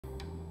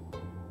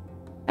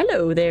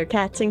Hello there,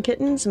 cats and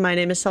kittens. My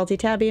name is Salty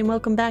Tabby, and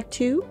welcome back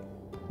to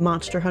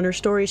Monster Hunter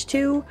Stories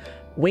 2,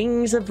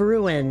 Wings of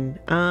Ruin.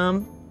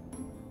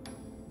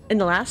 In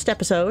the last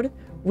episode,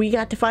 we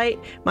got to fight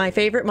my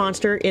favorite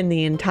monster in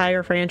the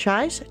entire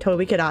franchise,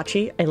 Toby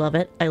Kadachi. I love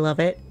it. I love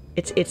it.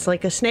 It's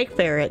like a snake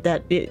ferret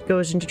that it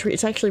goes into tree.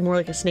 It's actually more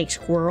like a snake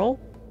squirrel,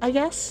 I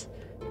guess.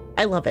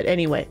 I love it.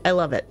 Anyway, I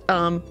love it.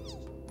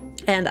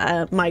 And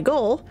my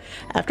goal,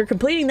 after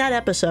completing that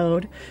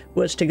episode,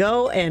 was to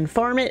go and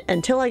farm it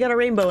until I got a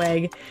rainbow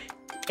egg.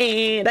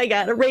 And I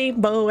got a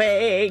rainbow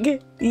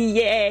egg!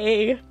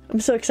 Yay! I'm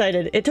so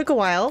excited. It took a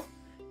while,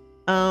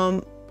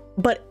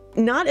 but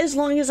not as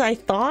long as I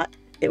thought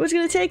it was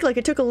going to take. Like,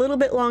 it took a little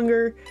bit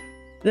longer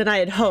than I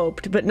had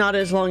hoped, but not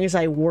as long as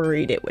I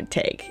worried it would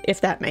take, if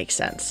that makes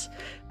sense.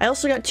 I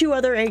also got 2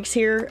 other eggs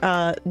here.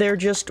 They're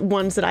just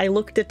ones that I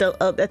looked at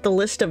the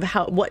list of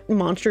what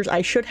monsters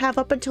I should have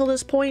up until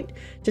this point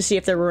to see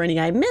if there were any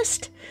I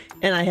missed,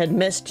 and I had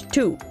missed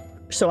 2,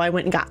 so I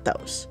went and got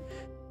those.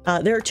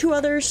 There are 2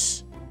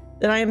 others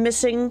that I am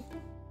missing,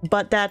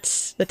 but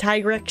that's the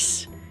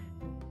Tigrex,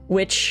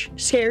 which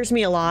scares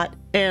me a lot,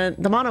 and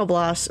the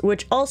Monobloss,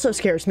 which also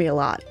scares me a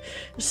lot.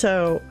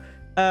 So,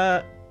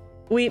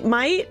 we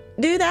might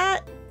do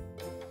that.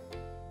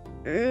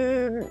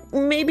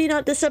 Maybe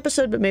not this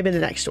episode, but maybe the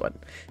next one.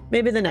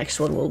 Maybe the next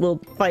one we'll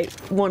fight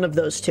one of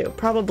those 2.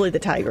 Probably the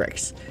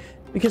Tigrex.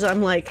 Because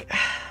I'm like,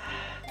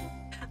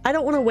 I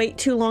don't want to wait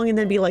too long and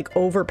then be like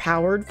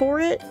overpowered for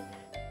it.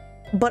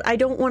 But I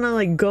don't want to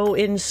like go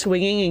in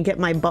swinging and get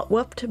my butt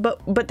whooped.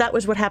 But that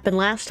was what happened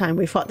last time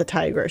we fought the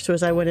Tigrex,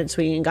 was I went in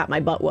swinging and got my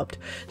butt whooped.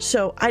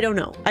 So I don't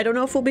know. I don't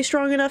know if we'll be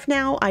strong enough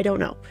now. I don't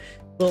know.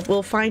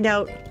 We'll find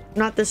out.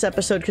 Not this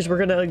episode, because we're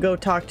gonna go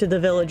talk to the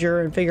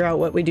villager and figure out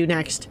what we do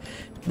next.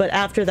 But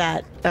after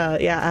that,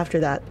 yeah, after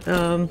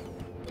that.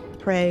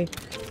 Pray.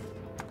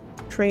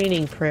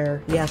 Training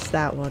prayer. Yes,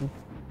 that one.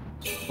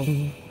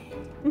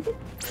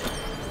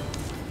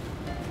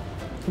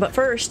 But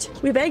first,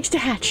 we have eggs to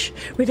hatch.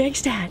 We have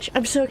eggs to hatch.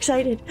 I'm so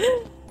excited.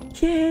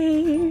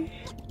 Yay.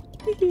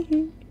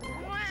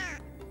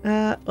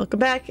 Welcome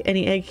back.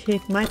 Any egg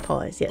hit my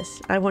paws?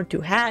 Yes, I want to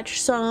hatch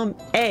some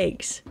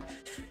eggs.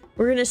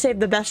 We're gonna save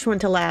the best one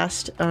to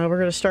last. We're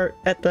gonna start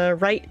at the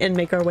right and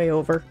make our way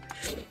over.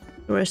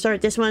 We're gonna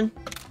start this one.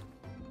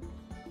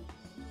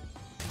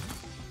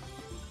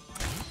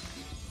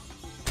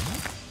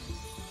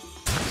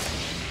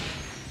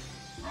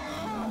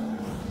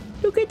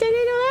 Look at that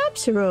little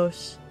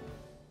Apsaros.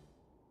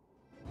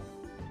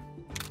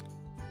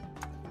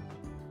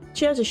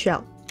 She has a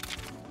shell.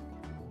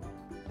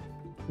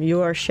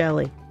 You are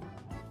Shelly.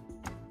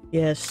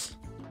 Yes.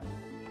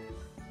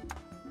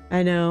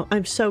 I know,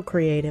 I'm so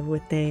creative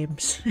with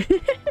names.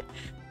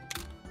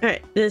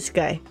 Alright, this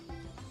guy.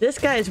 This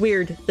guy is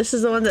weird. This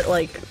is the one that,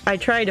 like, I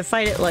tried to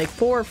fight it like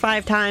 4 or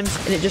 5 times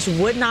and it just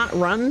would not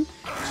run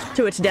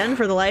to its den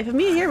for the life of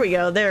me. Here we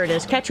go, there it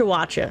is.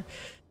 Catch-a-watcha.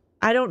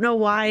 I don't know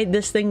why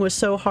this thing was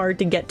so hard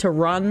to get to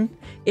run.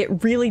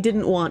 It really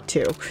didn't want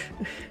to.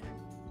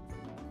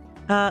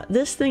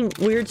 This thing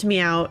weirds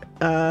me out,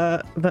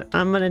 but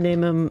I'm gonna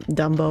name him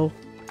Dumbo.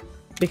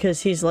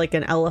 Because he's like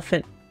an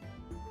elephant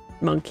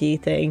monkey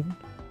thing.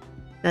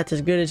 That's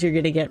as good as you're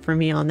gonna get from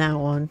me on that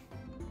one.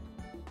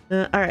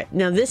 Alright,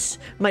 now this,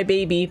 my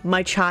baby,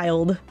 my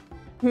child.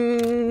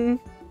 Here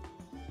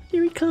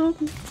he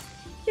comes.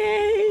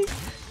 Yay!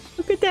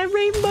 Look at that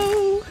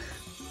rainbow!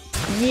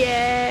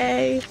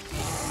 Yay!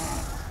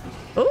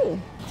 Oh!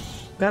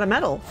 Got a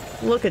medal.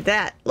 Look at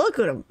that. Look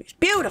at him. He's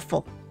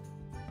beautiful!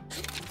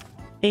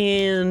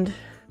 And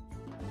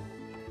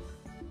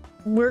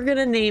we're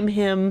gonna name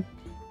him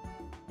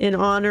in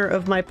honor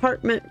of my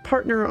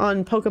partner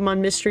on Pokemon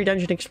Mystery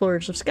Dungeon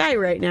Explorers of Sky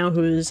right now,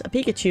 who's a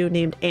Pikachu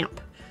named Amp.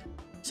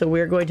 So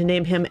we're going to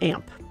name him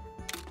Amp.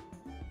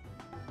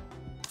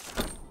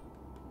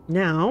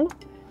 Now,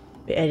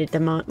 we edit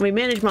them on. We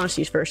manage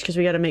monsters first, because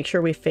we got to make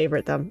sure we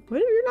favorite them.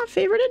 Wait, you're not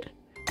favorited?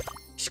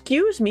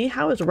 Excuse me,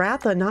 how is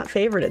Ratha not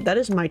favorited? That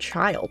is my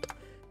child.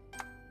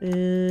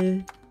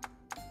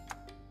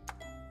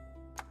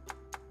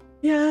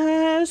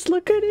 Yes,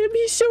 look at him.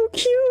 He's so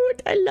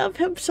cute. I love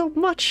him so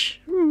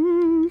much.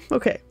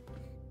 Okay.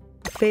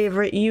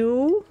 Favorite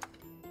you.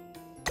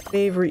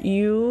 Favorite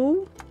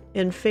you.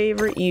 And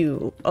favorite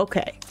you.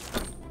 Okay.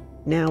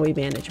 Now we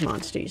manage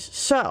monsters.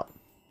 So,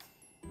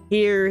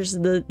 here's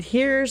the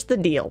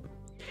deal.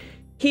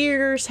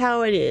 Here's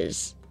how it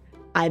is.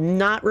 I'm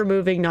not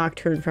removing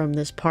Nocturne from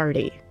this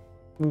party.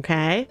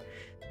 Okay?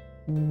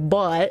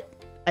 But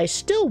I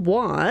still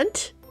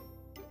want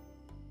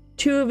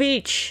 2 of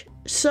each.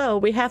 So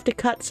we have to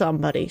cut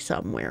somebody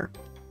somewhere.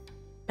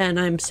 And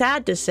I'm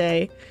sad to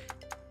say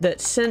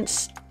that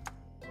since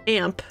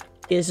Amp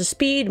is a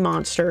speed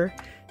monster,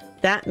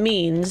 that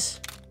means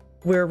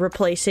we're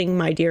replacing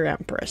my dear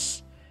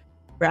Empress.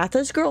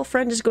 Ratha's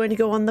girlfriend is going to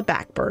go on the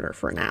back burner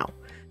for now.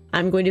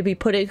 I'm going to be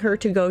putting her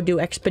to go do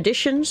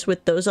expeditions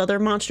with those other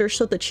monsters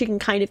so that she can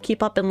kind of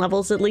keep up in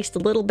levels at least a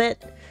little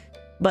bit.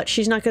 But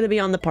she's not going to be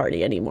on the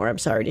party anymore, I'm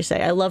sorry to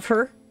say. I love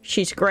her.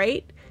 She's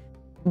great.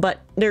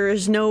 but there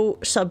is no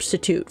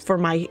substitute for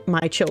my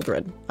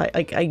children.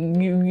 I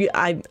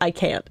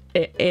can't.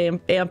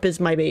 Amp is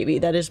my baby.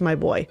 That is my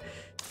boy.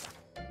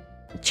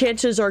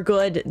 Chances are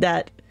good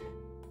that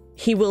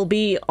he will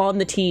be on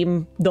the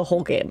team the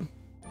whole game,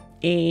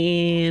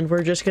 and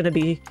we're just gonna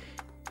be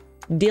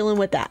dealing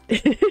with that.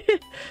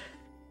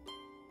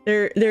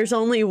 There's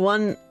only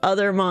one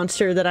other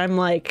monster that I'm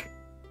like,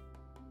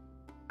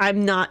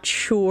 I'm not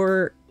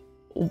sure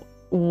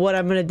what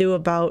I'm gonna do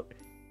about,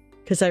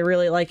 because I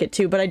really like it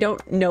too, but I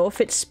don't know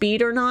if it's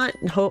speed or not.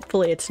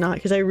 Hopefully it's not,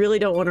 because I really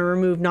don't want to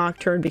remove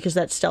Nocturne because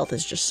that stealth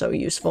is just so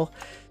useful.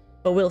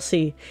 But we'll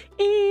see.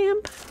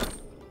 Amp.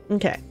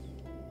 Okay.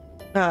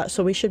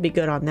 So we should be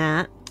good on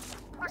that.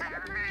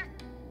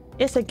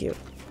 Yes, thank you.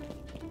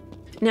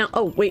 Now,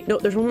 oh wait, no,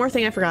 there's one more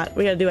thing I forgot.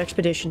 We gotta do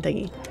expedition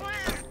thingy.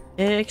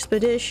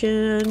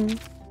 Expedition.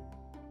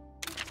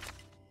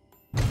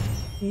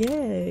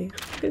 Yay.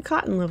 Good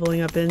cotton leveling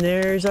up, and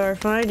there's our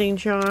finding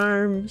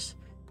charms.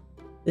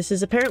 This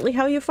is apparently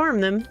how you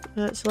farm them.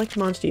 Select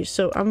monsters.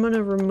 So I'm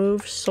gonna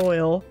remove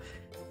soil,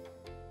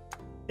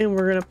 and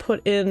we're gonna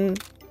put in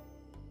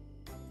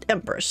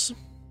Empress.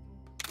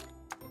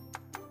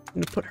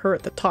 I'm gonna put her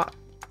at the top.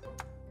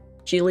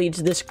 She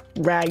leads this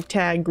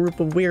ragtag group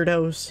of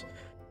weirdos.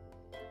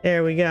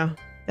 There we go.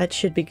 That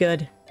should be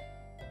good.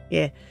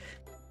 Yeah.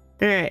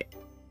 Alright.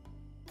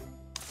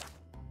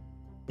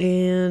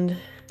 And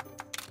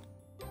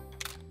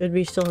should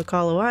be still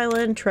Hakalo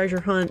Island,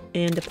 treasure hunt,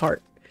 and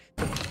depart.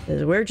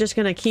 We're just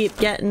gonna keep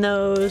getting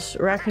those,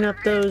 racking up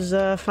those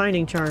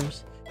finding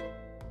charms.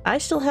 I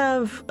still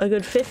have a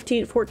good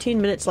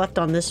 14 minutes left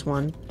on this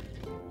one.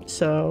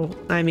 So,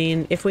 I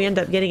mean, if we end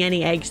up getting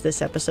any eggs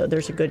this episode,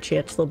 there's a good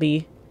chance they'll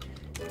be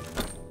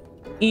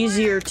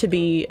easier to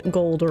be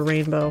gold or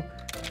rainbow.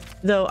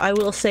 Though I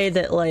will say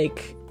that,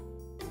 like,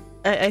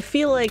 I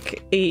feel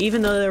like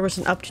even though there was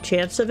an up to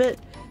chance of it,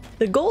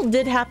 the gold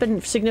did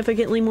happen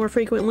significantly more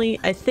frequently.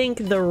 I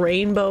think the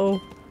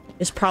rainbow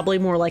is probably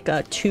more like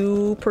a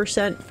 2%,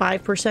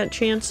 5%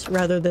 chance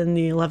rather than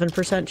the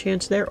 11%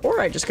 chance there.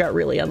 Or I just got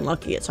really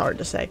unlucky. It's hard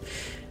to say.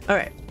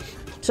 Alright.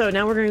 So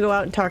now we're gonna go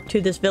out and talk to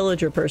this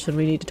villager person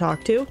we need to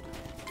talk to.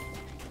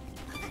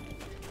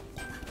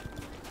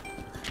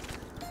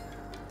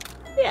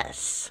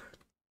 Yes.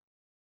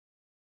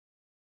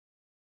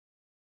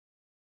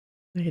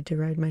 I had to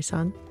ride my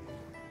son.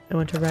 I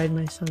want to ride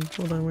my son.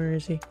 Hold on, where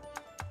is he?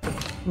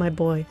 My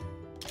boy.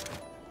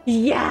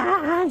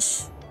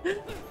 Yes!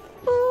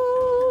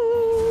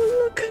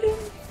 Oh, look at him.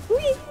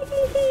 Whee!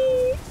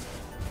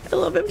 I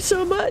love him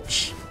so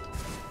much.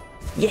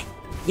 Yeah,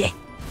 yeah,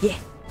 yeah,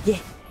 yeah.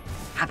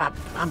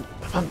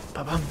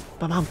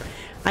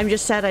 I'm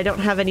just sad I don't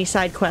have any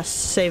side quests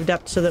saved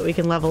up so that we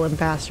can level him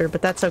faster,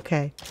 but that's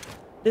okay.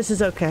 This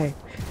is okay.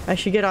 I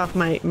should get off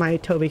my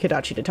Toby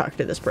Kadachi to talk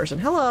to this person.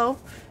 Hello!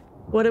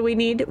 What do we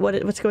need?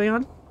 What's going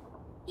on?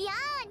 Yeah,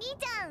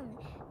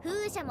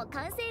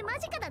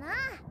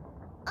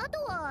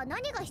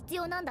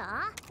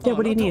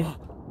 what do you need?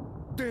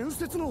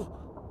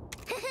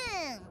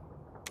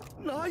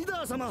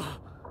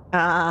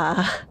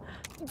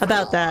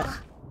 About that.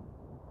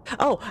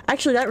 Oh,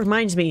 actually that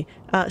reminds me.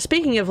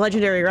 Speaking of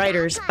legendary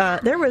riders,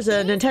 there was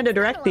a Nintendo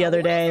Direct the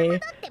other day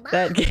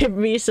that gave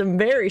me some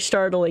very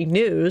startling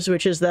news,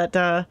 which is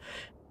that,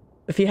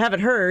 if you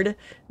haven't heard,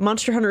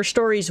 Monster Hunter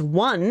Stories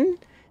 1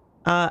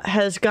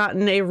 has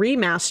gotten a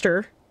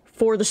remaster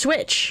for the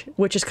Switch,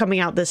 which is coming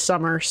out this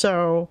summer.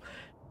 So,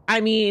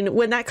 I mean,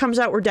 when that comes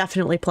out, we're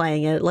definitely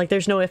playing it. Like,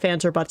 there's no ifs,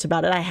 ands, or buts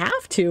about it. I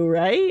have to,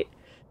 right?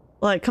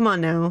 Like, come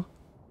on now.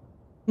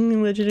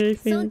 Legendary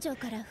fan.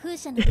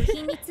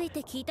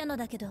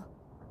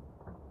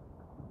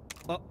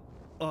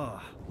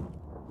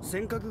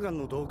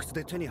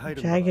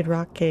 Jagged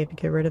rock cave,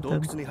 get rid of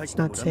them. It's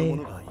not safe.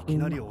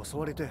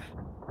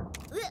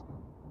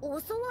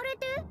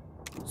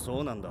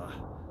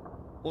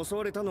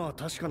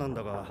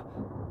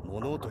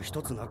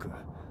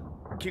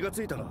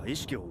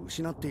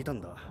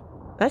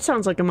 That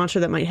sounds like a monster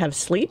that might have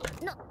sleep.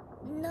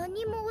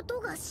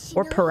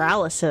 Or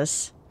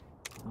paralysis.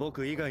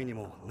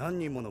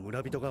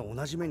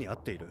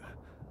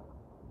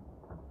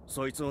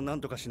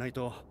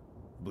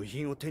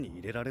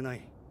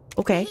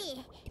 Okay.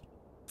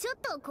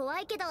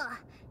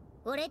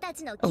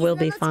 We'll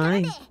be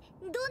fine.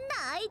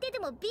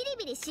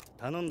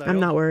 I'm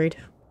not worried.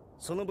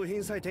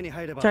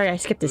 Sorry, I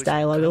skipped his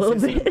dialogue a little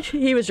bit.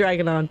 He was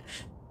dragging on.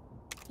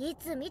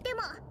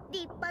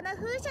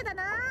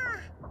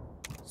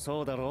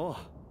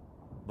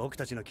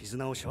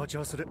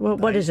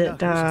 What is it?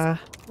 Oh,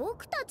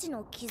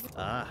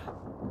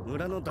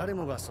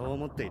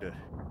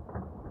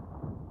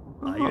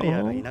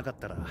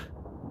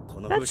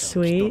 that's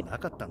sweet.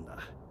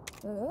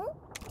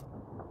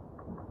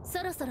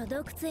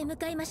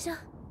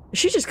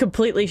 She just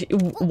completely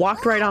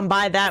walked right on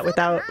by that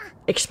without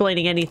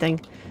explaining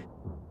anything.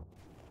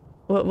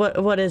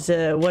 What is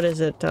it? What is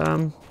it?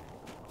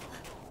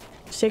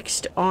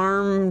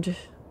 6-armed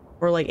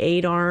or like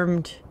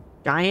 8-armed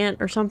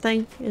giant or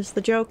something is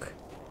the joke.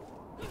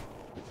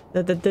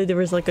 That there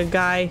was like a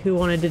guy who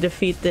wanted to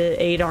defeat the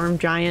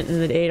 8-armed giant,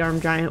 and the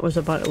 8-armed giant was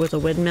a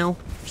windmill,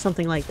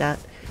 something like that.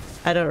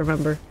 I don't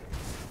remember.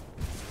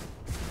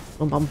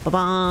 Bum bum ba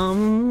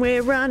bum.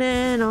 We're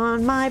running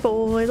on my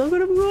boy. Look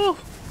at him go.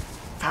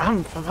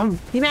 Bum, bum, bum.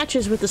 He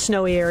matches with the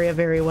snowy area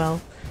very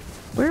well.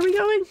 Where are we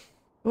going?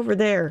 Over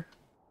there.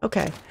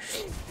 Okay.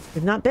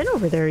 We've not been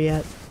over there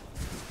yet.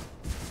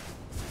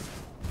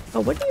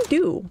 Oh, what do you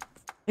do?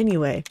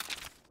 Anyway.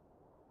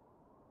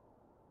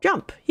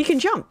 Jump. He can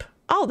jump.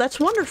 Oh, that's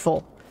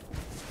wonderful.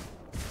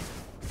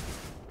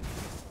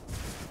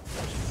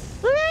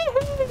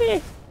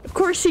 Of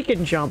course he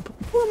can jump.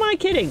 Who am I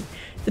kidding?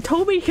 The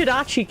Toby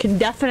Kadachi can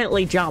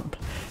definitely jump.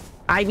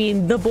 I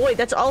mean, the boy,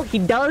 that's all he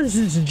does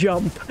is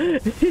jump.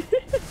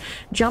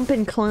 Jump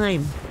and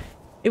climb.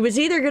 It was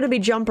either going to be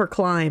jump or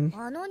climb.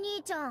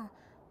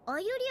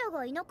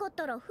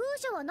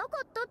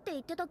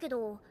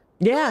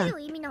 Yeah.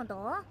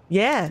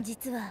 Yeah.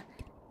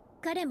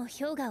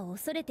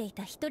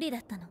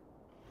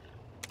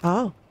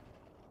 Oh.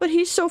 But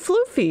he's so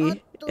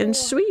floofy and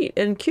sweet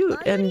and cute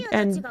and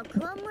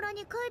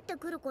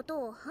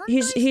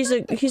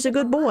he's a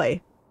good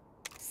boy.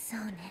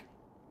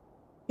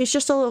 He's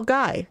just a little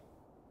guy.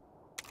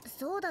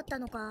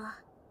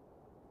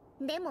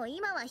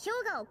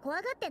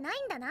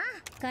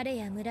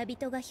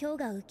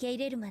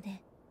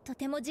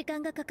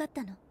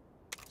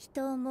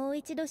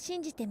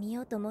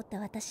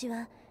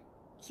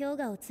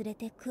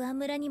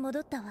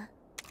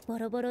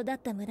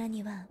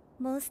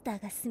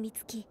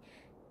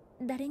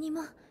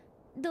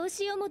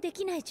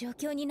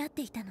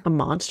 A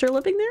monster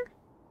living there?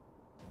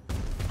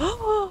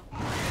 Oh,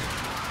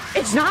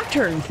 it's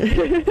Nocturne.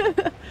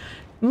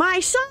 My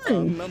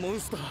son.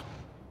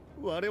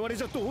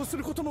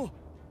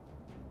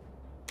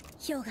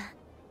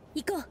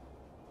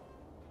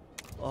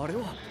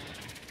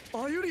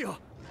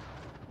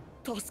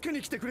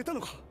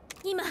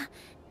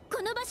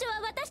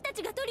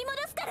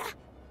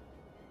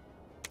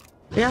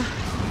 Yeah.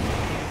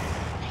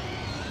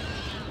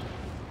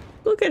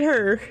 Look at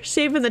her,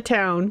 saving the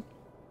town.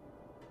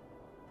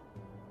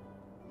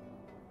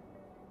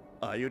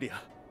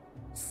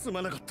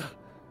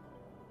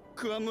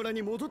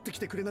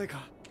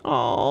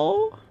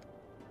 Oh.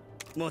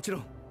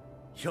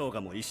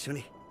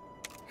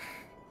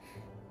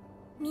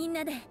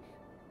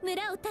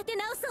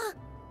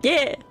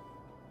 Yeah.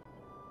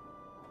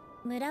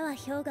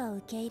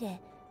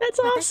 That's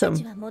awesome.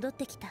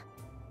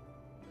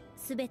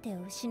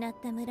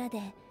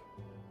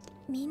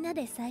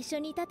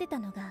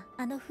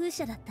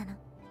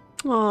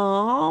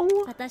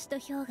 Aww.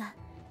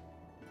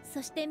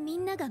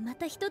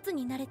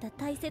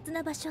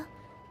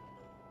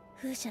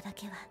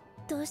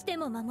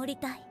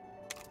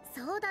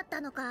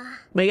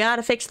 We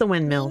gotta fix the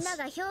windmills.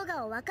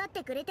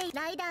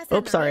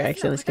 Oops, sorry, I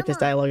accidentally skipped his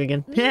dialogue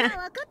again.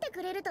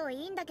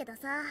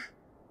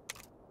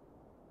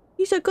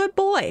 He's a good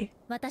boy.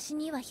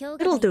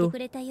 It'll do.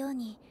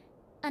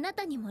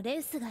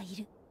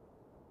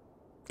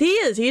 He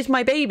is. He's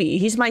my baby.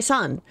 He's my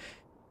son.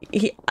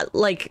 He,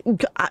 like,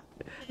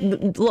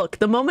 look,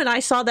 the moment I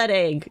saw that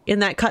egg in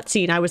that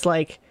cutscene, I was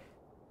like,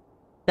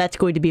 that's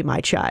going to be my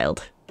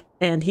child.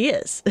 And he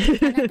is.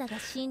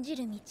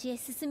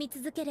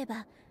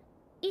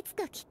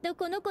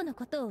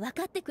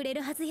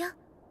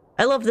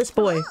 I love this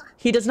boy.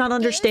 He does not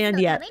understand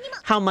yet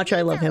how much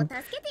I love him.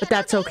 But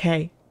that's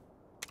okay.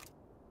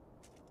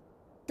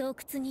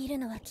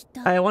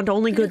 I want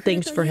only good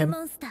things for him.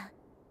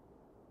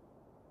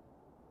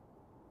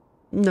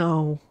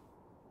 No.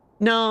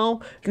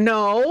 No.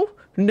 No.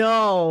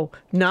 No.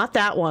 Not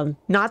that one.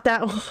 Not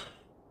that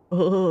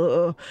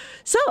one.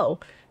 So,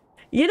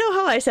 you know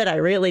how I said I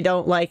really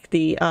don't like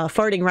the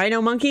farting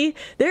rhino monkey?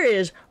 There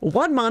is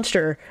one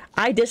monster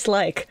I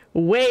dislike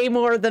way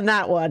more than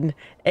that one.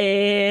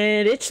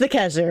 And it's the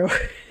Kazoo.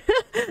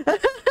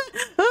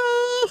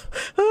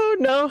 Oh,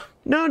 no.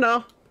 No,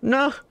 no.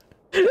 No.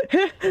 The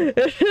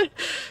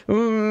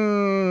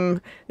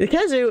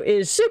Kazoo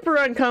is super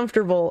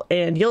uncomfortable,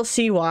 and you'll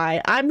see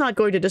why. I'm not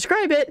going to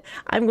describe it.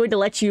 I'm going to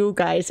let you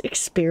guys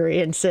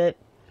experience it.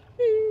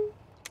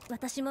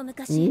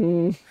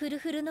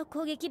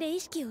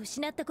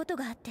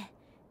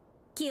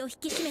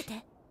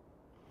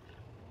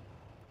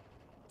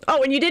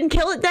 Oh, and you didn't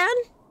kill it then?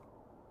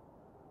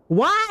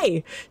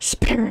 Why?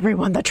 Spare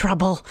everyone the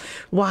trouble.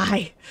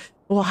 Why?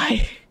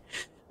 Why?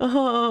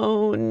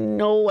 Oh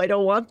no, I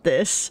don't want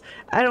this.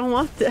 I don't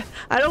want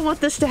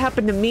this to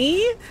happen to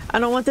me. I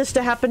don't want this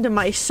to happen to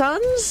my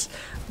sons.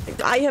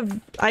 I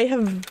have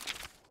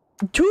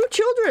 2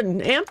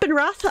 children, Amp and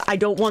Ratha. I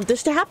don't want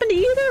this to happen to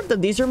either of them.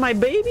 These are my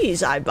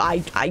babies. I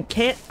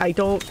can't, I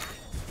don't.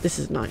 This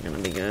is not gonna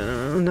be good.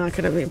 I'm not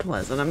gonna be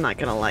pleasant. I'm not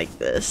gonna like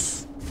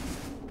this.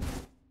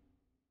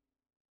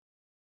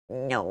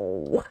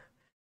 No.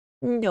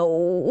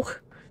 No.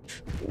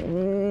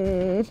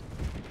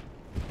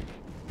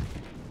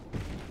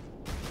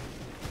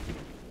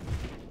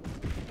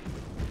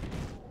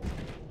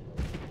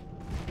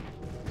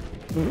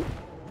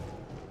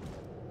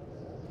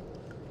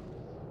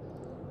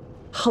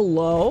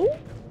 Hello?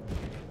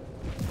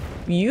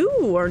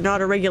 You are not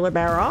a regular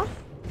Baroth.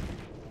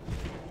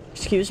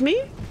 Excuse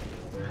me?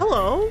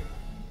 Hello?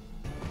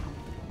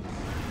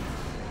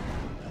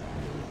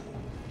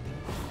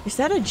 Is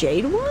that a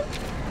jade one?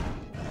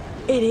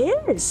 It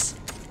is.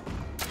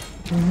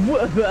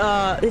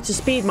 It's a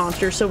speed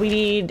monster, so we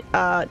need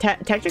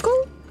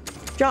technical?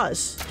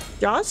 Jaws.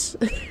 Jaws?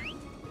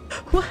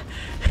 What?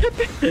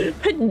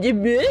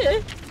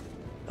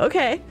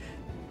 Okay.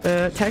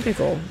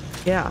 Technical.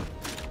 Yeah.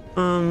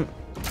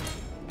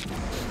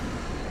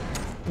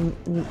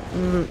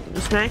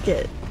 Smack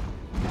it.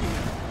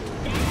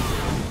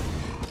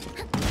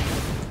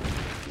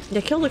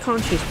 Yeah, kill the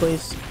conchies,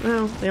 please.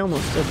 Well, they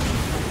almost did.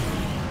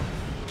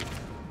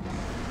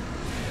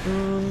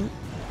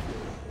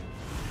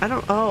 I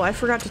don't. Oh, I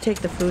forgot to take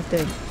the food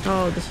thing.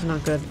 Oh, this is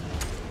not good.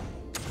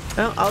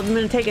 Oh, I'm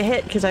gonna take a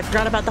hit because I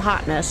forgot about the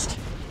hot nest.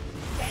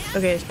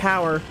 Okay, it's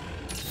power.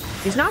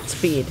 He's not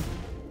speed.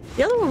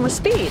 The other one was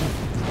speed.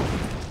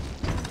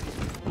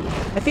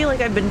 I feel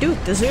like I've been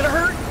duped. Is it gonna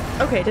hurt?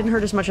 Okay, it didn't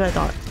hurt as much as I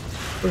thought.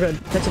 We're good.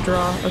 That's a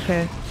draw.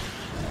 Okay.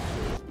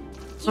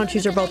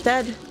 Conchies are both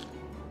dead.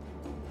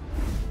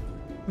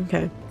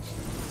 Okay.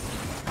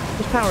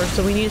 There's power,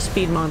 so we need a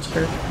speed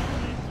monster.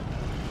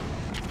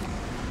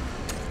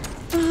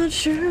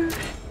 Sure.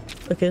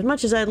 Look, as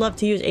much as I'd love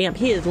to use Amp,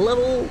 he is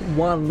level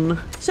 1.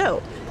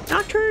 So,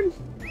 Nocturne.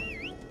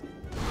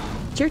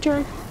 It's your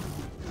turn.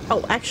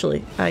 Oh,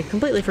 actually, I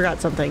completely forgot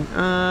something.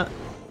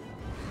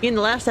 In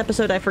the last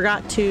episode, I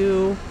forgot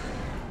to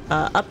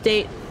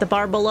update the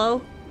bar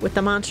below with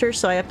the monsters,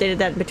 so I updated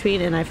that in between,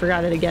 and I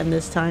forgot it again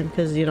this time,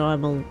 because, you know,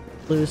 I'm a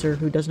loser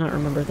who does not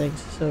remember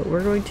things. So,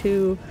 we're going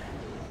to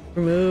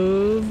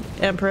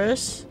remove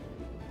Empress,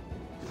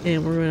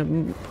 and we're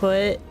going to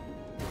put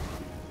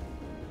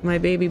my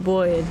baby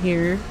boy in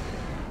here.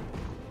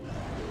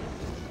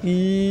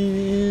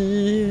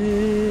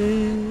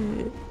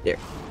 There.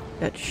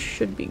 That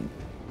should be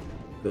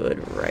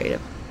good right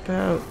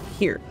about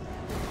here.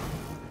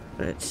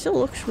 But it still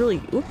looks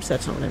really... Oops,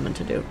 that's not what I meant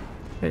to do.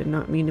 I did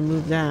not mean to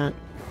move that.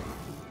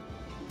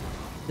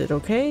 Is it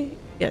okay?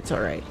 Yeah, it's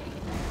alright.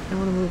 I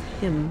want to move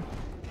him.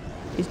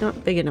 He's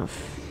not big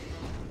enough.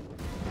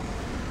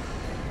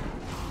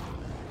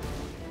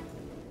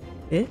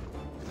 Eh?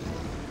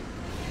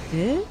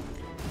 Eh?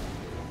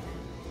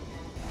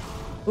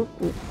 Ooh,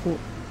 ooh, ooh.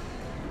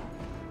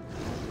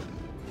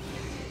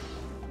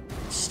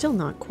 Still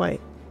not quite.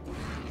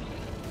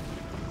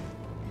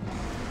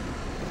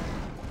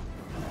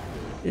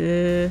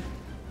 It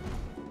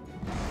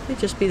might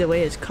just be the way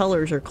his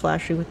colors are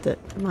clashing with the...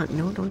 Come on,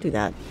 no, don't do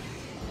that.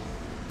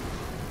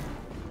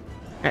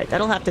 Alright,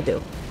 that'll have to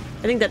do.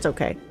 I think that's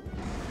okay.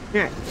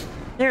 Alright,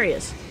 there he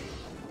is.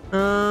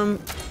 No,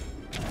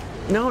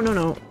 no,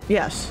 no.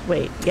 Yes,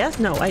 wait. Yes,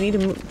 no, I need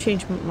to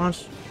change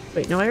monster...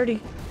 Wait, no, I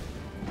already...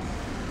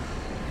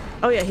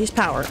 Oh yeah, he's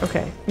power.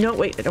 Okay. No,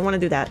 wait, I don't want to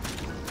do that.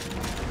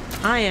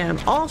 I am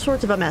all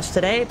sorts of a mess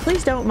today.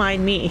 Please don't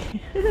mind me.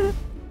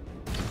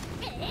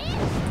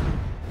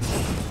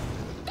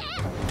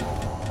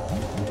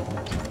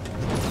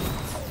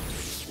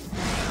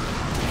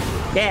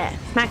 Yeah,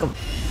 smack him.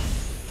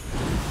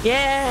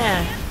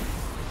 Yeah!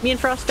 Me and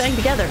Frostfang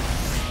together.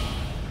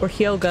 Or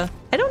Hyoga.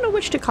 I don't know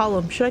which to call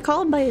him. Should I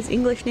call him by his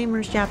English name or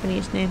his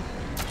Japanese name?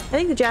 I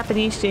think the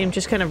Japanese name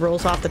just kind of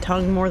rolls off the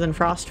tongue more than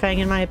Frostfang,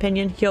 in my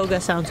opinion.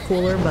 Hyoga sounds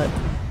cooler, but...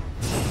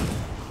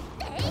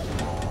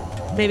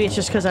 maybe it's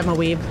just because I'm a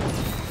weeb.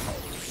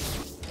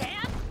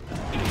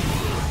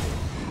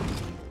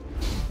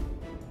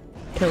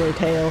 Killer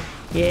tail.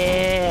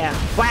 Yeah!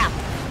 Wow!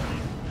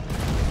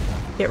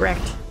 Get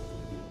wrecked.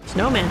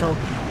 Snow mantle.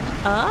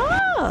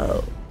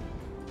 Oh!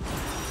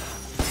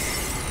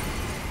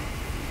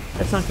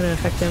 That's not gonna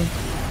affect him.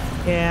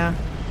 Yeah.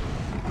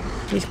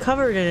 He's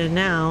covered in it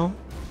now.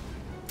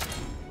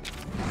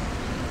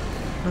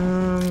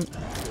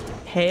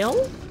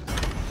 Hail?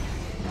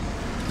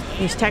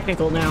 He's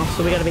technical now,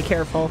 so we gotta be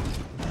careful.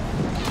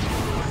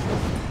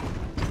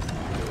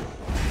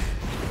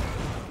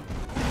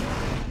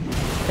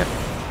 Yep.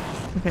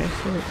 Okay,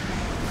 so...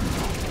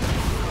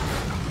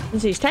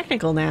 since he's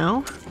technical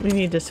now, we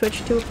need to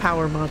switch to a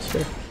power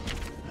monster.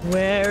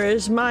 Where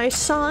is my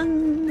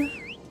son?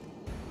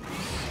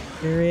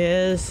 Here he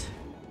is.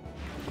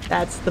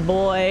 That's the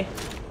boy.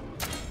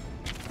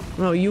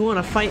 Oh, you want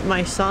to fight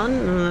my son?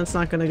 Oh, that's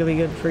not going to be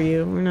good for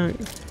you. We're not...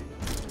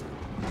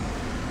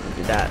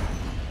 do that.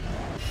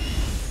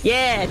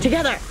 Yeah,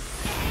 together!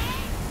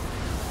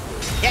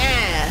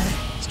 Yeah!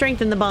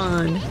 Strengthen the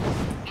bond.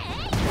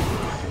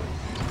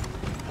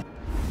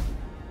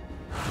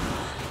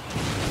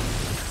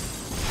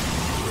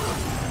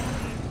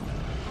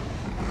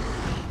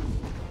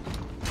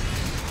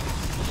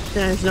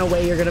 There's no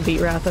way you're going to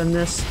beat Ratha in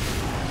this.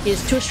 He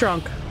is too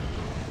strong.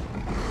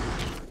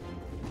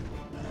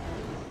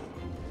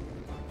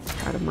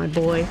 Out of my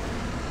boy.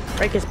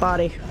 Break his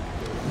body.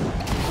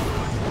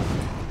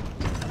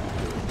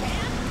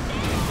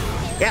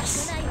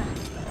 Yes!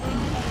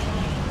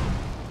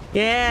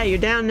 Yeah, you're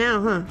down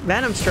now, huh?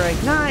 Venom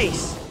strike.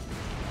 Nice!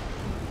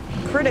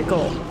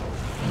 Critical.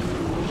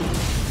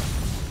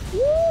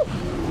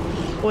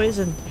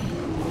 poison.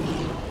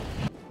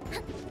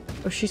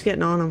 Oh, she's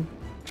getting on him.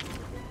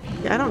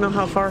 Yeah, I don't know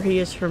how far he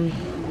is from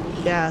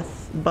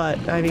death, but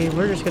I mean,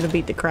 we're just gonna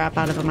beat the crap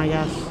out of him, I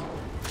guess.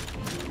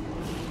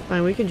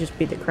 Fine, we can just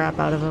beat the crap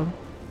out of him.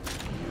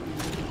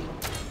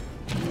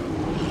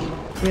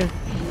 Yeah.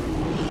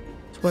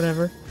 It's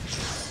whatever.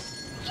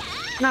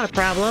 Not a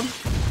problem.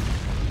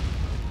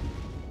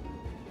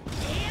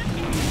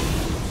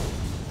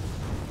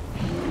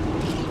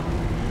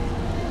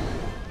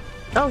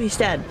 Oh, he's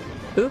dead.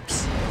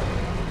 Oops.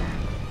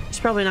 He's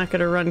probably not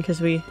gonna run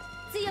because we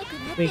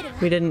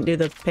didn't do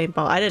the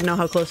paintball. I didn't know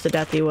how close to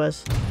death he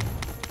was.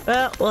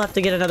 Well, we'll have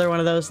to get another one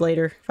of those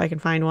later if I can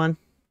find one.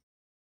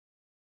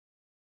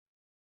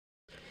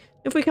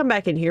 If we come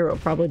back in here, it'll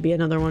probably be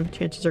another one.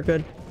 Chances are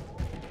good.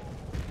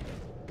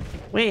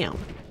 Wham.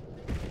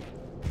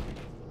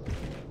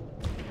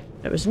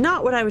 That was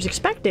not what I was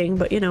expecting,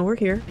 but you know, we're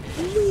here.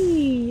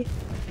 Whee!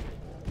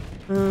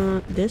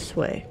 This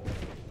way.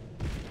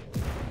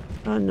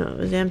 Oh no,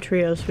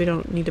 Zamtrios, we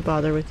don't need to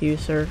bother with you,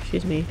 sir.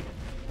 Excuse me.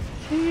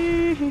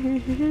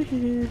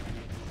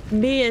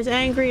 Be as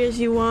angry as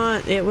you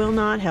want, it will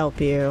not help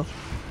you.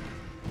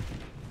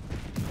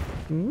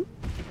 Hmm?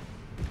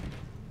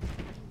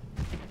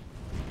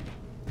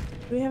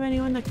 Do we have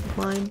anyone that can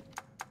climb?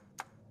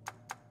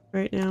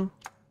 Right now?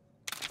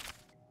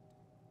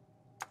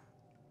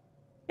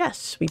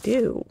 Yes, we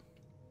do.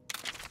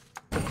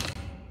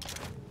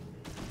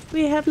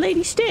 We have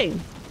Lady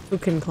Sting, who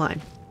can climb.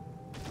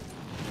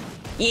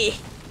 Yeah.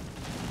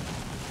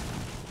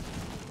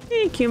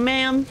 Thank you,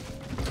 ma'am.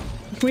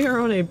 We are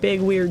on a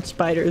big weird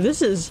spider.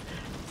 This is...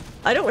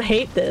 I don't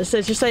hate this.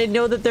 It's just I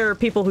know that there are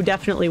people who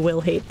definitely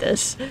will hate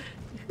this.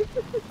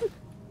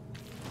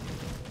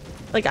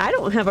 Like, I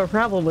don't have a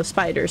problem with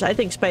spiders. I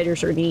think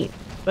spiders are neat.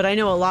 But I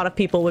know a lot of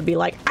people would be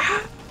like,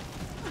 ah!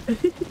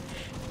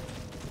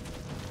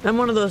 I'm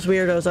one of those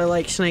weirdos. I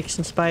like snakes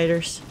and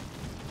spiders.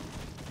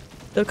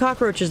 The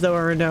cockroaches, though,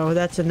 are a no.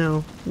 That's a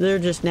no. They're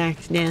just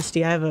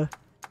nasty. I have a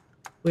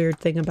weird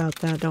thing about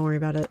that. Don't worry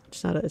about it.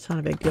 It's not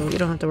a big deal. You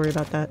don't have to worry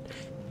about that.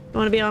 I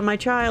want to be on my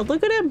child.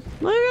 Look at him!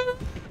 Look at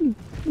him!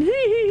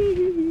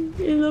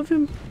 I love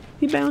him.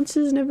 He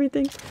bounces and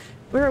everything.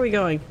 Where are we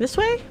going? This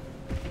way?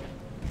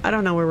 I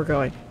don't know where we're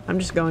going. I'm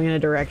just going in a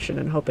direction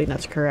and hoping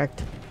that's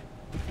correct.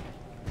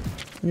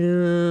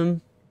 Slay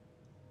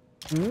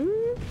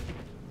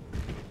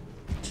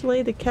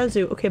the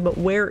Kazoo. Okay, but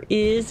where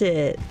is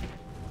it?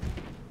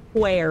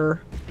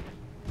 Where?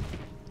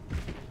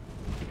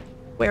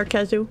 Where,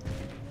 Kazoo?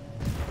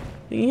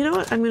 You know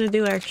what I'm gonna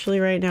do actually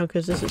right now,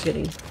 because this is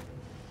getting...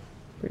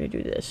 We're gonna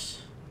do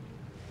this.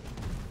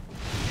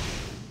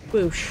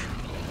 Whoosh.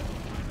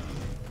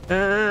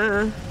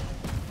 Yeah,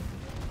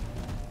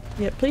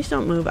 please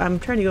don't move. I'm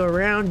trying to go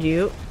around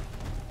you.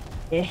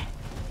 Yeah.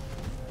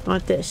 I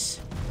want this.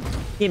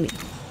 Gimme.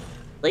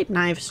 Sleep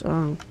knives.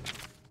 Oh.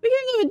 We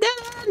can do a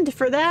dead end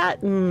for that.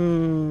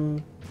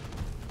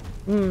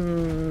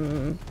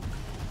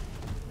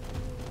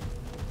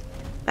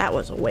 That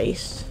was a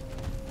waste.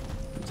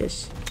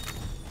 Just...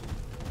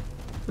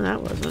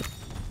 That wasn't.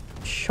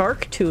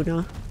 Shark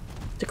tuna.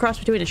 It's a cross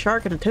between a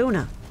shark and a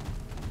tuna.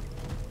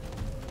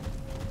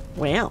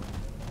 Well.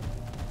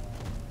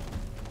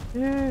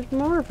 There's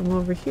more of them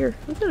over here.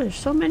 Look at, there's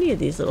so many of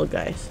these little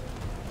guys.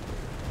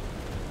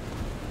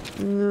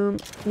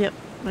 Yep.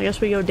 I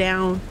guess we go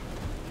down.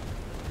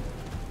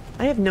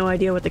 I have no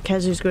idea what the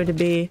Kazoo's going to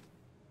be.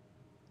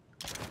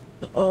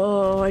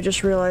 Oh, I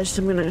just realized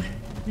I'm gonna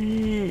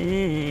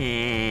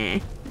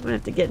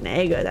have to get an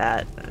egg of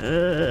that.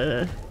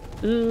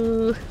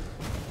 Oh,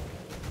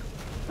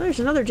 there's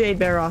another Jade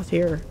Baroth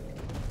here.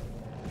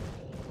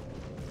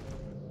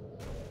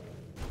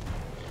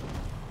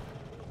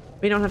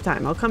 We don't have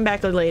time. I'll come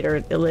back later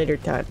at a later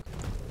time.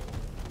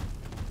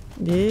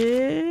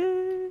 Yeah.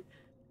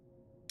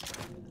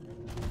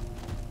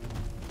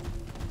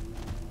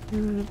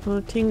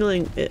 Well,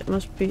 tingling. It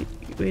must be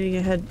waiting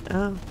ahead.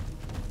 Oh.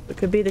 It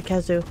could be the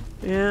Kazoo.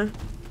 Yeah.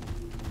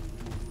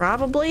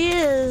 Probably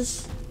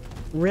is.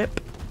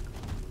 Rip.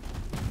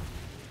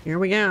 Here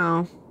we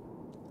go.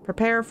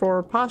 Prepare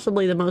for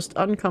possibly the most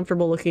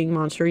uncomfortable looking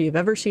monster you've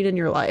ever seen in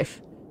your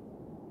life.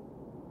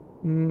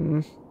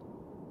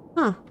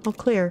 Huh. All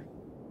clear.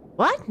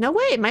 What? No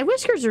way. My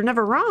whiskers are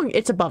never wrong.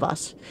 It's above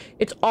us.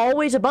 It's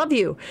always above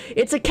you.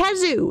 It's a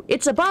Kazoo.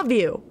 It's above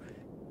you.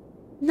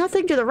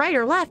 Nothing to the right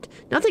or left.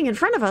 Nothing in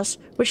front of us,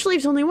 which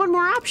leaves only one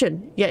more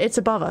option. Yeah, it's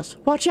above us.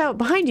 Watch out.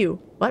 Behind you.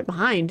 What?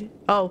 Behind?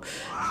 Oh.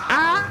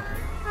 Ah!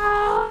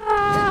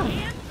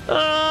 Ah!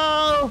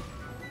 Oh!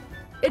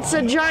 It's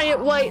a giant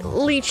white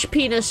leech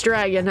penis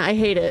dragon. I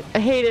hate it. I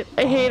hate it.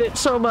 I hate it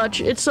so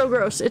much. It's so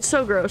gross. It's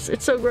so gross.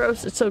 It's so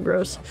gross. It's so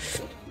gross.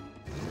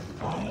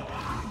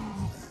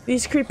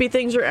 These creepy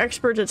things are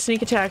experts at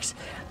sneak attacks.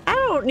 I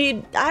don't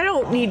need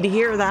to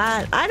hear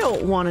that. I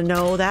don't want to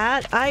know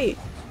that. I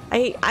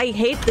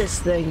hate this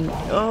thing.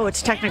 Oh,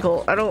 it's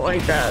technical. I don't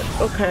like that.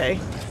 Okay.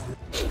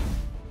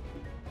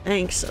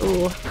 Thanks.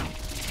 Ooh.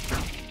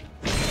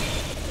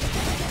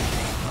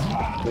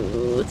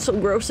 Ooh, it's so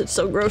gross, it's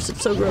so gross,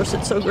 it's so gross,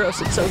 it's so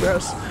gross, it's so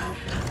gross.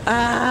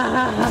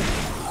 Ah!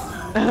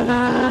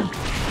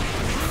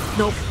 Ah!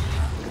 Nope.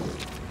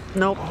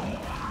 Nope.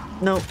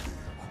 Nope.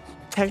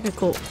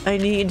 Technical. I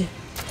need...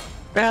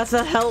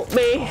 Ratha, help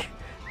me!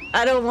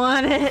 I don't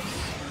want it!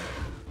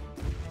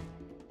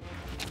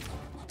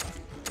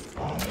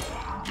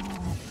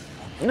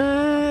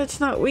 It's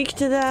not weak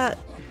to that.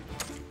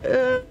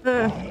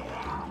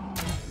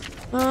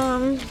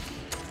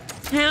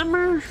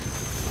 Hammer?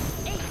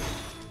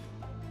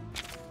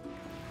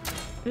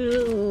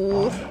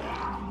 Ooh.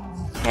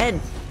 Head.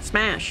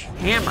 Smash.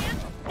 Hammer.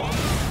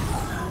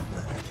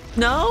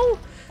 No?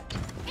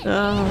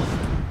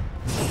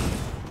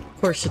 Of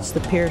course it's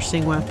the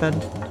piercing weapon.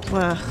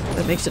 Wow,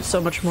 that makes it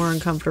so much more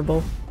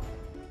uncomfortable.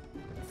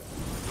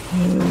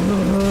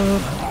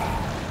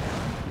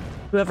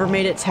 Whoever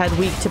made its head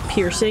weak to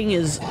piercing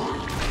is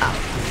a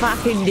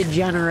fucking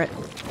degenerate.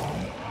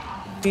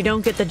 If you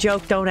don't get the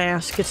joke, don't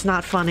ask. It's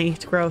not funny.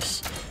 It's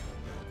gross.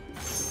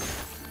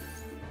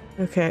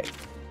 Okay.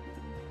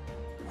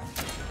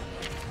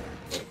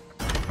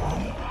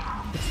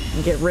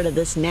 Get rid of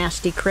this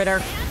nasty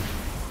critter.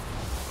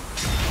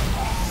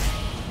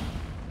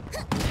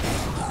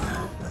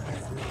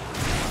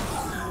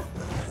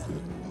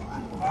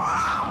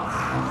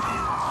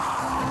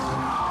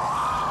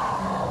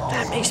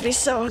 That makes me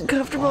so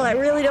uncomfortable. I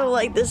really don't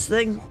like this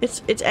thing.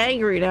 It's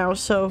angry now,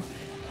 so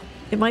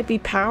it might be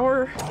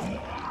power.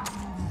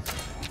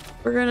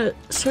 We're gonna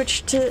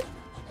switch to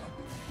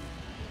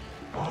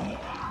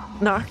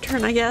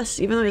Nocturne, I guess,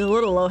 even though he's a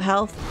little low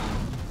health.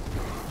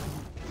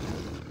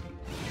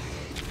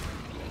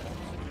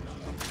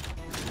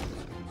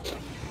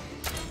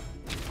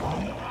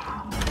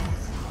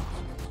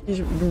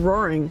 He's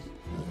roaring.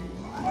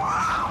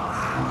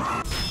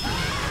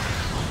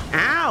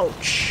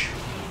 Ouch!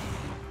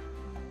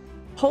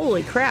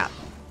 Holy crap.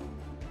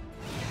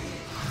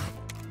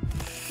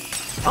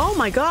 Oh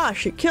my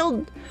gosh, it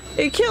killed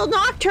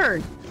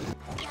Nocturne!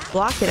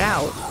 Block it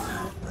out.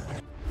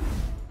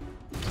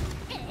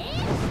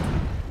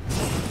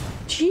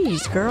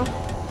 Jeez, girl.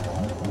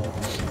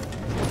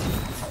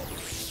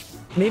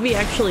 Maybe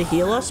actually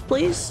heal us,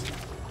 please?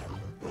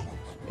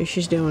 Okay,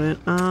 she's doing it.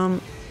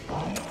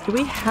 Do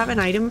we have an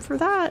item for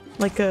that?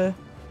 Like a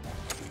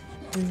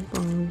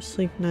bomb,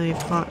 sleep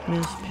knife, hot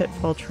mist,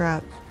 pitfall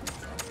trap.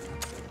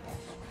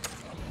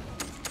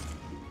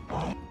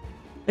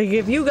 Like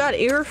if you got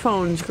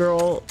earphones,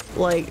 girl,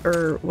 like,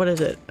 or what is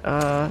it?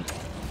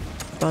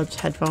 Buds,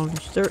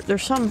 headphones.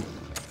 There's some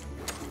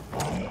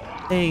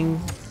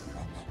thing.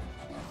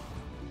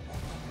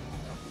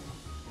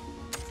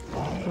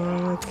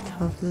 Garlic,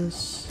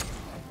 toughness.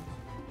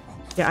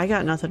 Yeah, I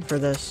got nothing for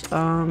this.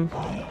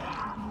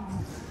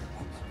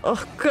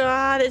 Oh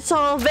god, it's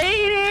all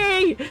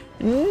veiny!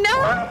 No!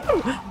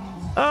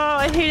 Oh,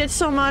 I hate it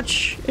so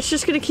much. It's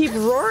just gonna keep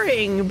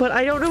roaring, but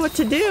I don't know what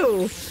to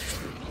do.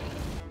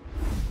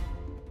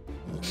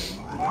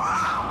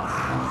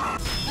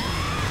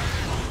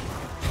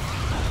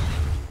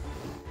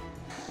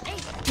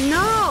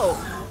 No!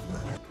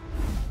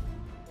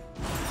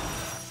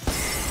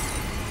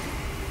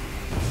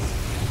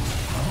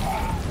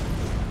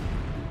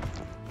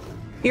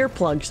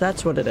 Earplugs,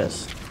 that's what it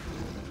is.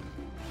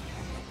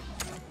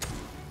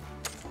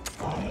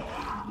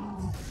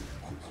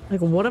 Like,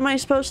 what am I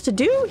supposed to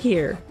do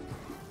here?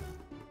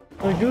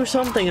 Or do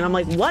something, and I'm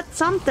like, what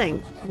something?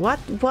 What?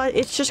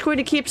 It's just going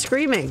to keep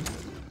screaming.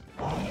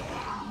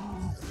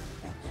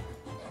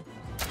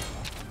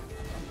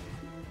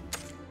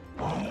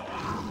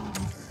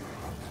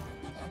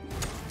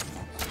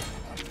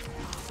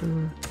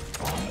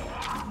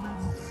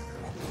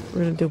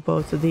 We're gonna do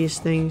both of these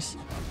things.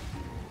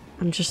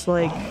 I'm just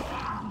like,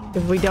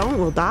 if we don't,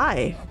 we'll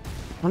die.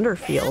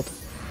 Underfield.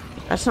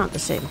 That's not the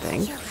same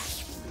thing.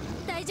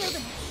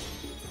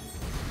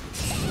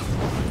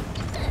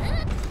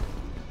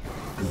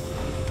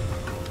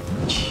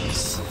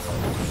 Jeez.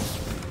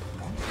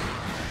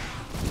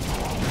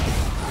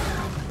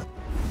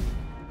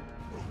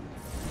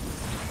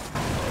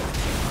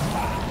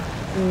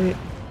 Wait,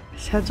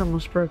 his head's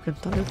almost broken.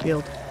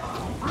 Thunderfield.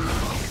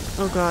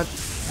 Oh god.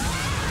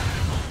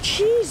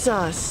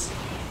 Jesus!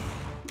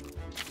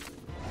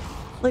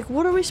 Like,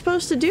 what are we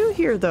supposed to do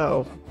here,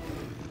 though?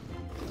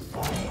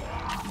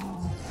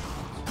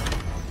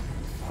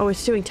 Oh,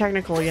 it's doing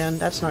technical again.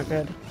 That's not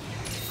good.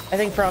 I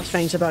think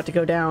Frostfang's about to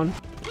go down.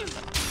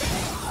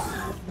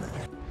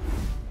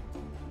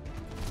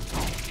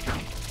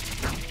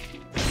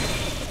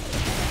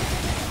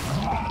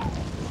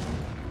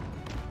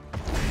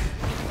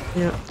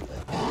 Yeah.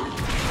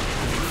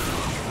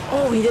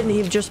 Oh, he didn't.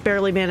 He just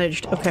barely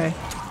managed. Okay.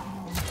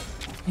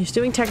 He's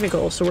doing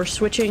technical, so we're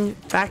switching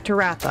back to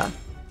Ratha.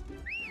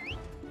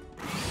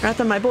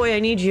 Ratha, my boy, I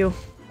need you.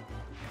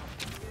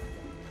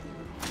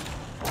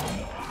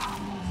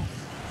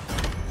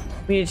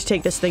 We need to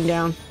take this thing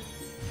down.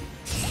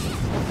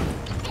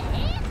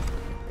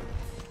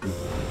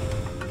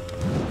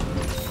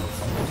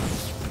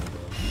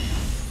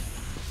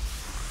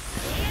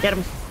 Get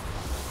him.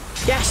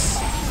 Yes!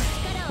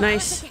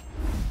 Nice.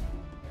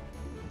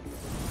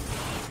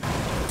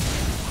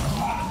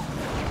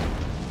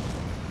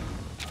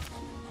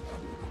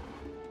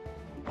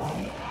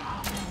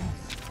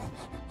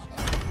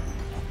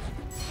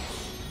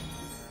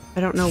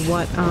 I don't know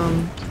what,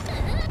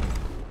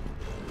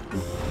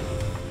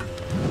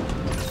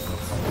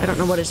 I don't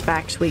know what his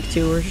back's weak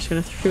to. We're just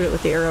gonna shoot it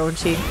with the arrow and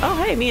see.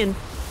 Oh, hey, me and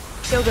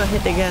Yoga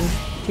hit again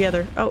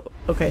together. Oh,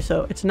 okay,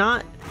 so it's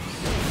not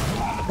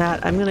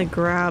that. I'm gonna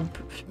grab,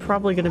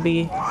 probably gonna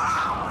be,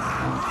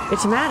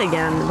 it's mad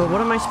again, but what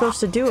am I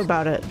supposed to do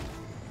about it?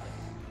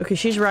 Okay,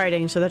 she's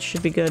riding, so that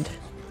should be good.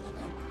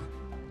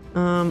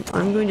 I'm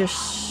going to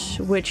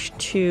switch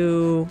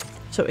to,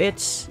 so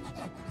it's,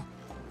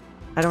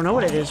 I don't know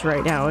what it is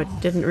right now. It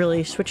didn't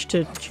really switch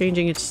to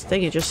changing its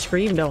thing. It just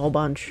screamed a whole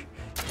bunch.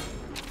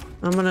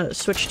 I'm gonna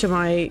switch to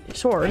my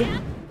sword.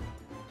 I'm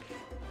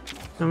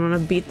gonna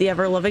beat the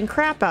ever-loving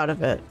crap out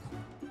of it.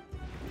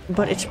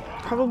 But it's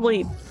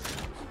probably...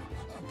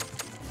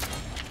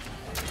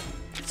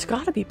 It's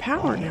gotta be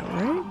power now,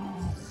 right?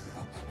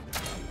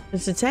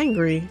 Because it's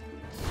angry.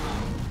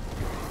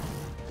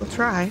 We'll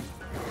try.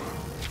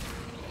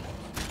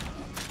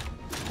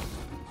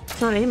 It's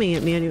not aiming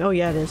at me anymore. Oh,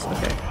 yeah, it is.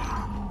 Okay.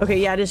 Okay,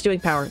 yeah, it is doing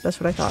power. That's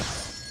what I thought.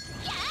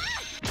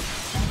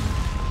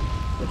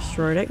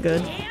 Destroyed it.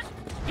 Good.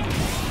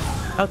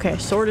 Okay,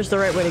 sword is the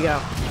right way to go.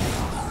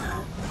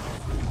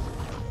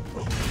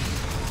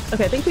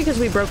 Okay, I think because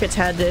we broke its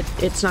head,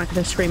 it's not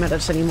going to scream at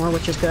us anymore,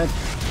 which is good.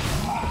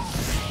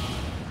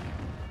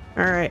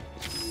 Alright.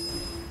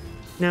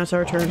 Now it's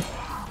our turn.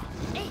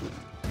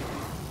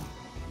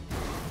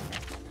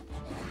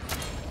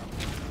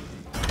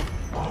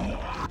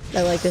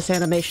 I like this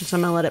animation, so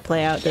I'm gonna let it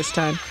play out this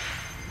time.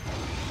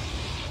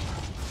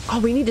 Oh,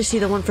 we need to see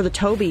the one for the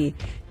Toby.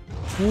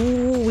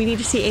 Ooh, we need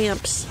to see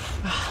Amps.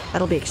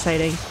 That'll be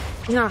exciting.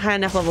 He's not high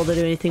enough level to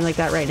do anything like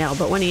that right now,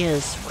 but when he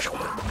is...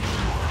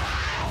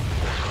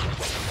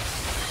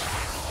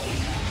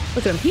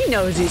 Look at him. He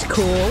knows he's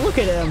cool. Look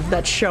at him.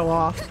 That show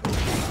off.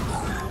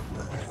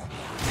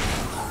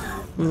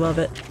 Love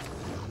it.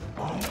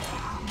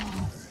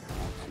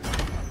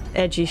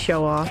 Edgy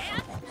show off.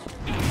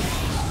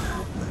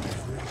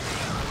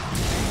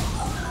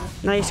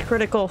 Nice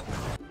critical.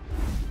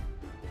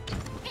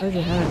 Where's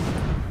your head?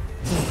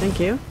 Oh, thank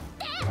you.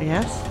 I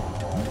guess.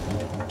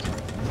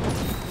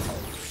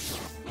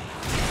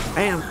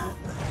 Bam.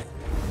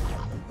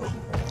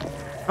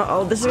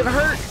 Uh-oh, this is gonna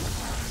hurt.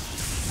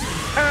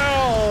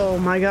 Oh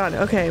my god.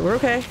 Okay, we're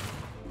okay.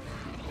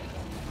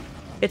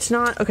 It's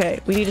not...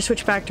 Okay, we need to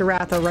switch back to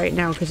Ratha right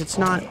now because it's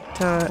not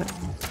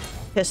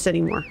pissed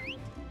anymore.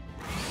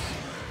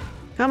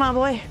 Come on,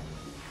 boy.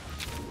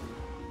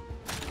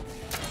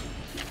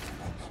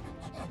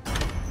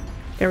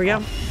 There we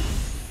go.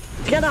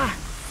 Together!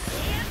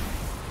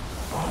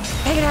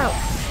 Take it out!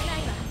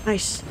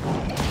 Nice.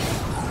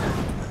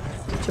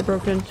 It's a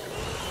broken...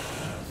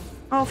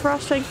 Oh,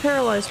 Frost Tank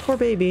paralyzed. Poor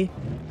baby.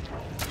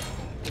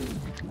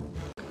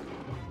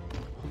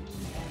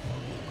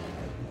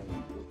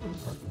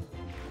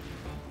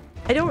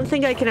 I don't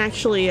think I can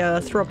actually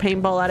throw a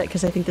paintball at it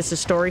because I think this is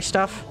story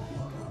stuff.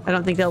 I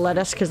don't think they'll let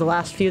us because the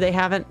last few they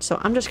haven't, so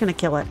I'm just gonna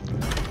kill it.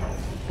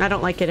 I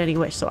don't like it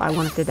anyway, so I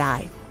want it to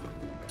die.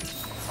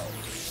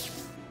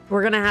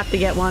 We're gonna have to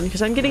get one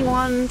because I'm getting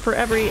one for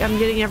every... I'm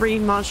getting every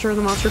monster in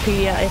the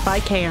Monsterpedia if I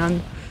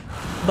can,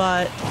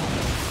 but...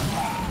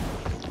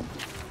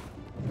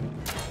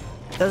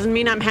 Doesn't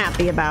mean I'm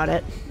happy about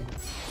it.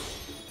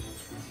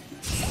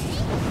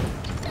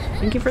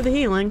 Thank you for the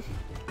healing.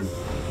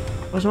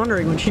 I was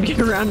wondering when she'd get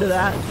around to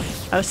that.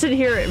 I was sitting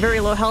here at very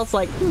low health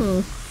like,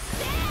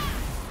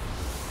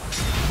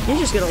 He's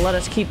just gonna let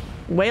us keep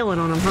wailing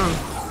on him,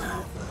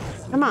 huh?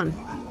 Come on.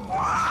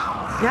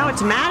 Now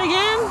it's mad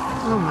again?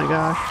 Oh my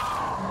gosh.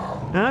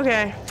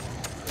 Okay.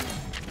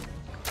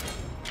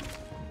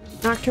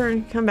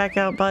 Nocturne, come back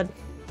out, bud.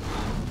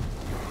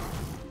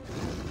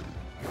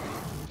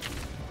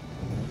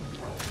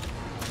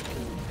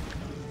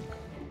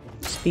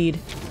 Speed.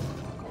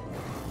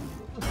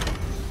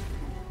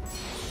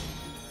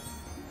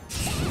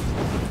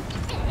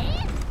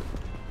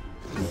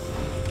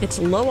 It's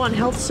low on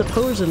health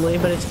supposedly,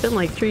 but it's been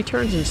like 3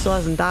 turns and still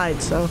hasn't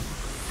died, so...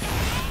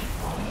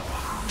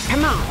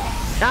 Come on!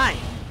 Die!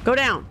 Go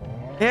down!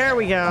 There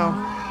we go.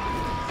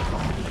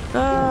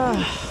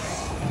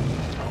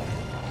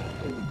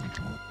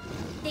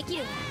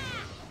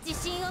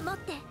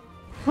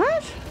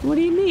 What? What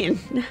do you mean?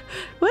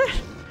 What?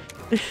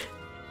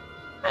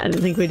 I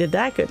didn't think we did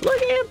that good.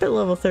 Look, Amp at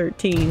level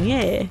 13,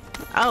 yeah.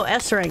 Oh,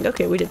 S rank.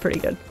 Okay, we did pretty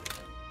good.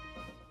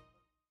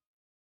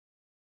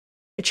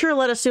 It sure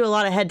let us do a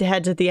lot of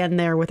head-to-heads at the end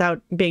there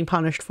without being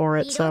punished for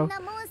it, so...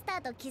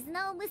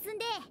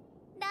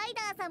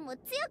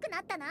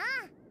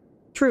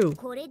 True.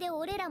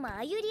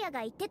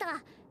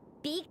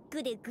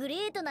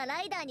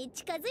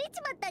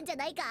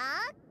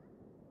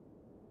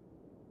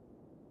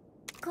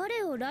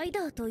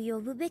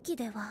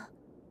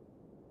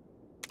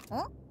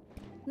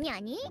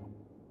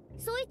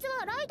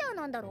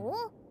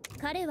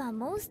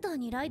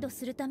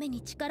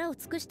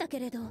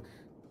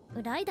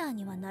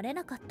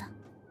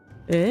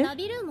 Eh?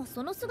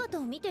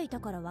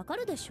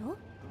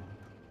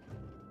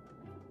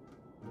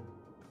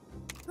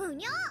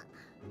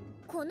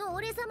 この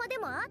俺様で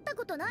も会った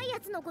ことないや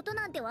つのこと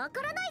なんてわ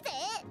からないぜ。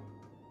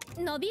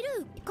ナビル、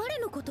彼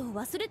のことを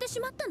忘れてし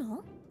まったの？にゃ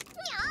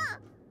あ、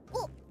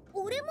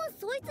俺も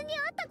そいつに会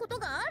ったこと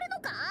があるの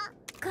か？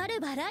彼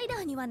はライダ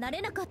ーにはなれ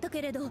なかった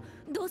けれど、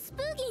ドス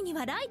プーギーに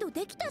はライド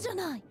できたじゃ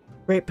ない。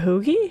Great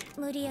Poogie?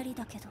 無理やり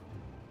だけど。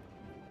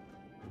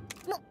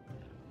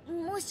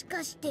もし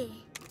かして。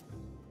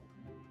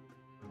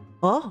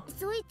Oh.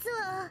 そいつ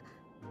は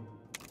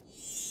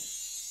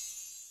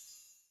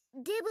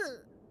デ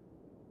ブ。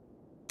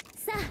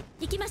さあ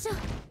行きましょう。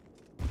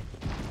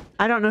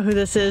 I don't know who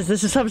this is.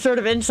 This is some sort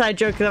of inside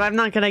joke that I'm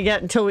not gonna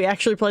get until we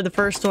actually play the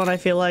first one, I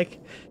feel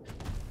like.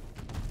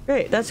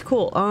 Great, that's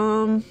cool.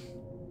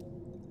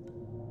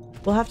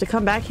 We'll have to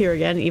come back here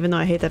again, even though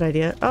I hate that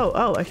idea.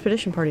 Oh,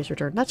 expedition party's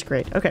returned. That's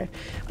great. Okay.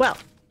 Well,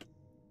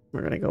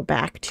 we're gonna go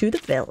back to the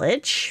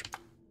village.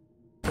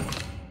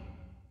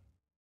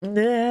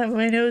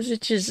 My nose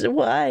itches.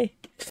 Why?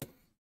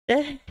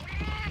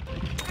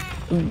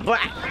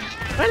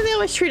 Why do they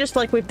always treat us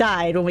like we've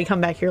died when we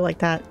come back here like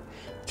that?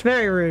 It's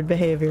very rude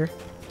behavior.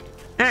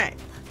 Alright.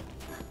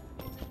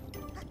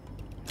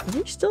 Are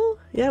we still?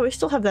 Yeah, we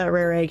still have that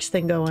rare eggs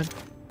thing going.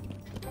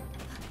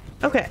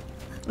 Okay.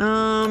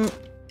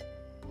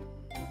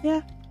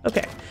 Yeah.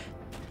 Okay.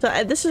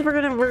 So this is we're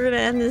gonna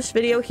end this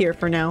video here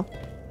for now.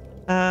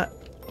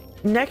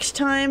 Next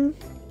time,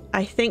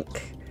 I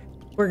think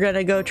we're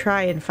gonna go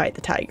try and fight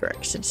the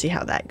Tigrex and see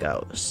how that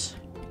goes.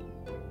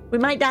 We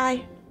might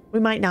die. We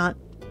might not.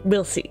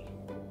 We'll see.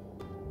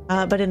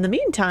 But in the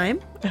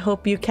meantime, I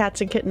hope you cats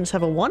and kittens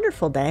have a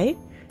wonderful day,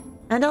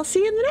 and I'll see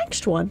you in the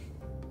next one.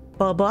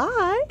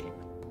 Bye-bye!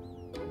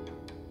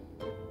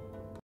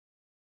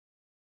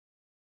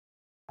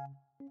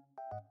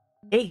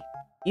 Hey,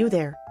 you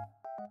there.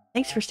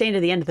 Thanks for staying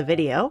to the end of the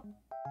video.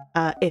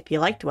 If you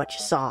liked what you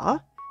saw,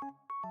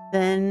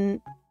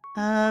 then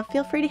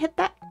feel free to hit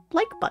that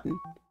like button.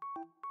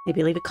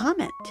 Maybe leave a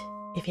comment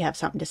if you have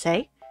something to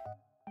say.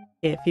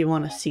 If you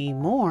want to see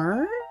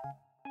more,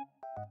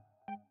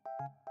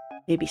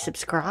 maybe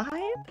subscribe.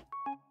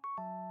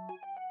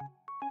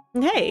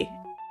 And hey,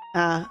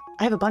 I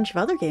have a bunch of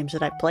other games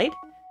that I've played,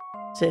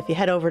 so if you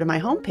head over to my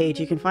homepage,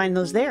 you can find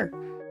those there.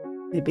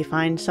 Maybe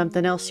find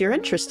something else you're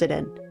interested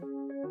in.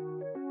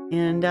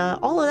 And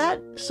all of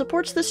that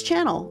supports this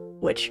channel,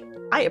 which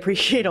I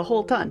appreciate a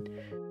whole ton.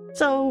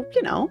 So,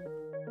 you know.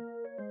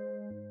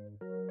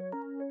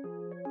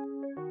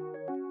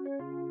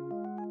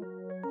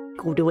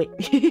 Go do it.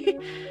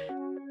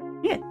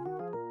 Yeah.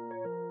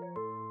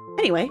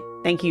 Anyway,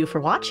 thank you for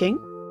watching.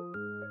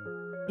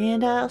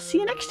 And I'll see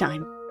you next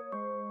time.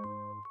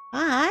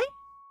 Bye.